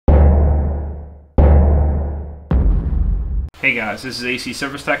Hey guys, this is AC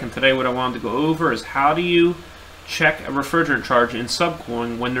HVACR, and today what I wanted to go over is how do you check a refrigerant charge in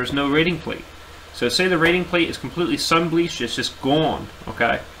subcooling when there's no rating plate. So say the rating plate is completely sun bleached, it's just gone,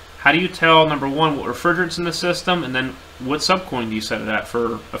 okay? How do you tell, number one, what refrigerant's in the system, and then what subcooling do you set it at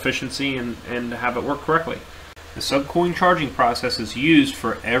for efficiency and to have it work correctly? The subcooling charging process is used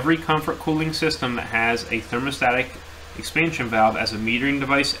for every comfort cooling system that has a thermostatic expansion valve as a metering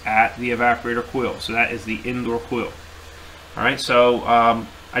device at the evaporator coil. So that is the indoor coil. Alright, so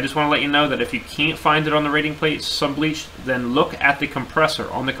I just want to let you know that if you can't find it on the rating plate, sun bleached, then look at the compressor.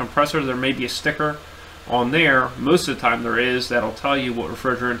 On the compressor there may be a sticker on there, most of the time there is, that'll tell you what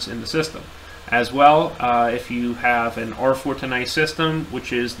refrigerant's in the system. As well, if you have an R-410a system,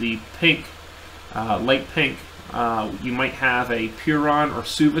 which is the pink, light pink, you might have a Puron or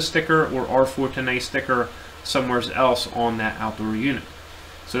Suva sticker or R-410a sticker somewhere else on that outdoor unit.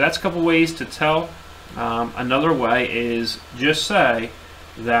 So that's a couple ways to tell. Another way is just say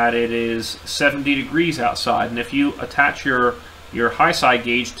that it is 70 degrees outside, and if you attach your high side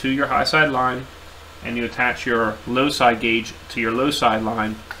gauge to your high side line and you attach your low side gauge to your low side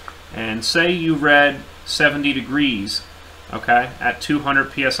line, and say you read 70 degrees, okay, at 200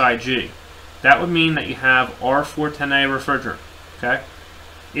 psig, that would mean that you have R-410a refrigerant. Okay,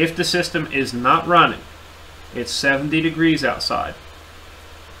 if the system is not running, it's 70 degrees outside,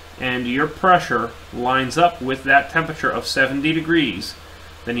 and your pressure lines up with that temperature of 70 degrees,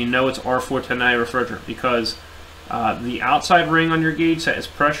 then you know it's R-410a refrigerant, because the outside ring on your gauge set is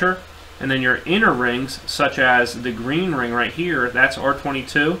pressure, and then your inner rings, such as the green ring right here, that's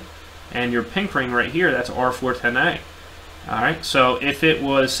R-22, and your pink ring right here, that's R-410a. Alright, so if it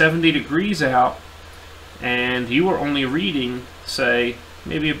was 70 degrees out and you were only reading, say,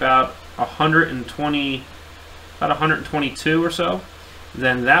 maybe about 120, about 122 or so,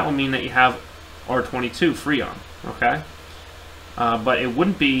 then that will mean that you have R-22 Freon, okay? But it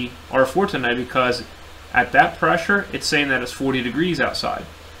wouldn't be R-410a, because at that pressure, it's saying that it's 40 degrees outside.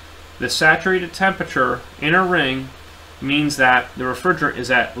 The saturated temperature inner ring means that the refrigerant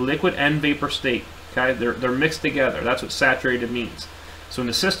is at liquid and vapor state. Okay, they're mixed together. That's what saturated means. So when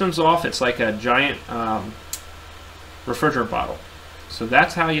the system's off, it's like a giant refrigerant bottle. So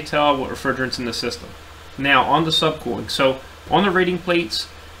that's how you tell what refrigerant's in the system. Now on the subcooling. So on the rating plates,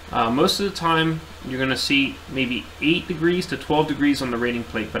 most of the time you're going to see maybe 8 degrees to 12 degrees on the rating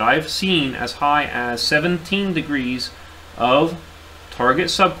plate, but I've seen as high as 17 degrees of target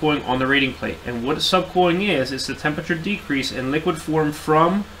subcooling on the rating plate. And what subcooling is, it's the temperature decrease in liquid form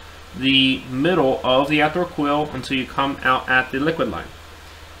from the middle of the outdoor coil until you come out at the liquid line.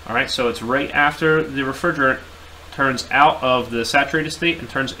 Alright, so it's right after the refrigerant turns out of the saturated state and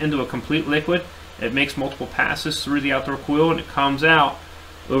turns into a complete liquid. It makes multiple passes through the outdoor coil and it comes out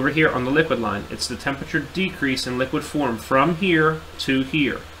over here on the liquid line. It's the temperature decrease in liquid form from here to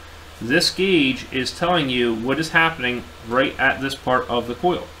here. This gauge is telling you what is happening right at this part of the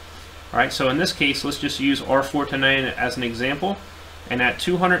coil. Alright, so in this case, let's just use R-410a as an example. And at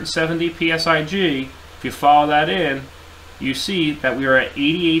 270 psig, if you follow that in, you see that we are at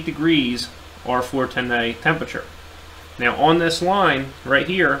 88 degrees R-410a temperature. Now on this line right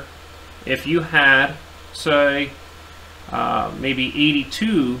here, if you had, say, maybe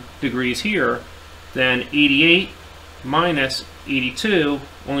 82 degrees here, then 88 minus 82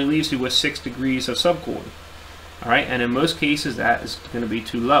 only leaves you with 6 degrees of subcooling. Alright, and in most cases that is going to be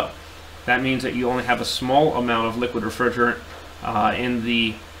too low. That means that you only have a small amount of liquid refrigerant in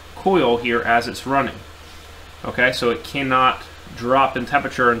the coil here as it's running. Okay, so it cannot drop in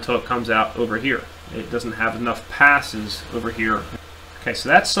temperature until it comes out over here. It doesn't have enough passes over here. Okay, so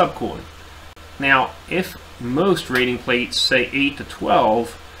that's subcooling. Now, if most rating plates say 8 to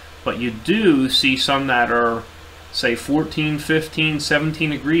 12, but you do see some that are, say, 14, 15, 17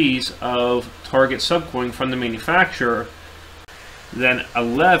 degrees of target subcooling from the manufacturer, then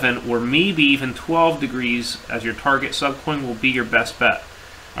 11 or maybe even 12 degrees as your target subcooling will be your best bet.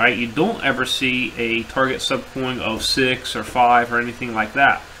 Alright, you don't ever see a target subcooling of 6 or 5 or anything like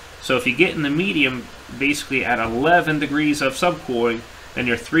that. So if you get in the medium, basically at 11 degrees of subcooling, then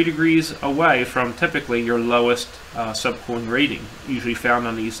you're 3 degrees away from typically your lowest subcooling rating, usually found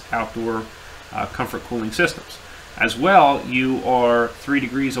on these outdoor comfort cooling systems. As well, you are 3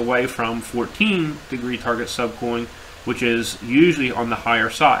 degrees away from 14 degree target subcooling, which is usually on the higher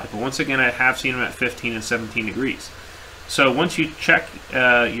side. But once again, I have seen them at 15 and 17 degrees. So once you check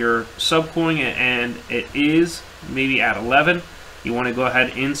your subcooling and it is maybe at 11, you want to go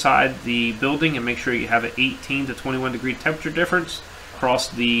ahead inside the building and make sure you have an 18 to 21 degree temperature difference across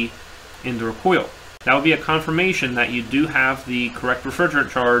the indoor coil. That will be a confirmation that you do have the correct refrigerant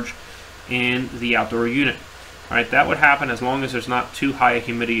charge in the outdoor unit. Alright, that would happen as long as there's not too high a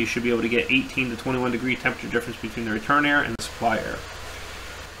humidity. You should be able to get 18 to 21 degree temperature difference between the return air and the supply air.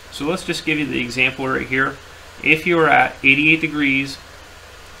 So let's just give you the example right here. If you're at 88 degrees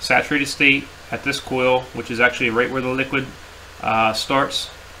saturated state at this coil, which is actually right where the liquid starts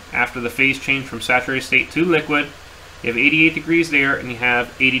after the phase change from saturated state to liquid, you have 88 degrees there and you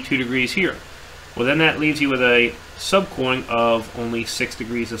have 82 degrees here. Well, then that leaves you with a subcooling of only 6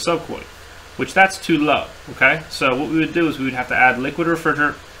 degrees of subcooling, which that's too low. Okay, so what we would do is we would have to add liquid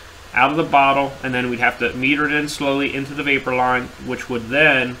refrigerant out of the bottle, and then we'd have to meter it in slowly into the vapor line, which would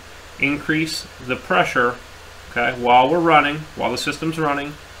then increase the pressure, okay, while the system's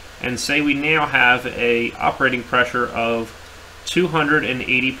running, and say we now have a operating pressure of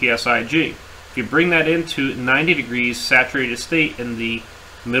 280 psig. If you bring that into 90 degrees saturated state in the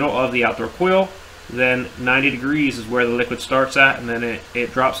middle of the outdoor coil, then 90 degrees is where the liquid starts at, and then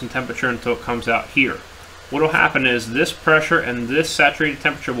it drops in temperature until it comes out here. What will happen is this pressure and this saturated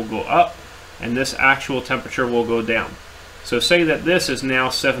temperature will go up, and this actual temperature will go down. So say that this is now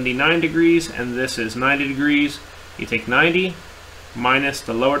 79 degrees and this is 90 degrees. You take 90 minus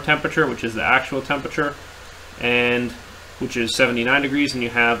the lower temperature, which is the actual temperature, and which is 79 degrees, and you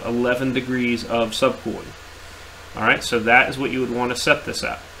have 11 degrees of subcooling. Alright, so that is what you would want to set this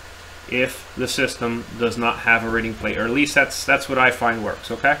at if the system does not have a rating plate, or at least that's what I find works.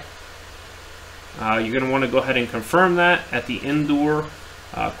 Okay, you're going to want to go ahead and confirm that at the indoor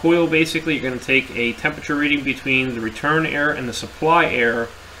coil. Basically, you're going to take a temperature reading between the return air and the supply air,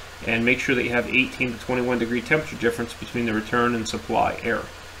 and make sure that you have 18 to 21 degree temperature difference between the return and supply air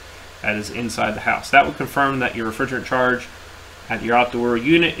that is inside the house. That will confirm that your refrigerant charge at your outdoor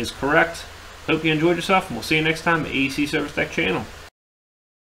unit is correct. Hope you enjoyed yourself, and we'll see you next time at AC Service Tech channel.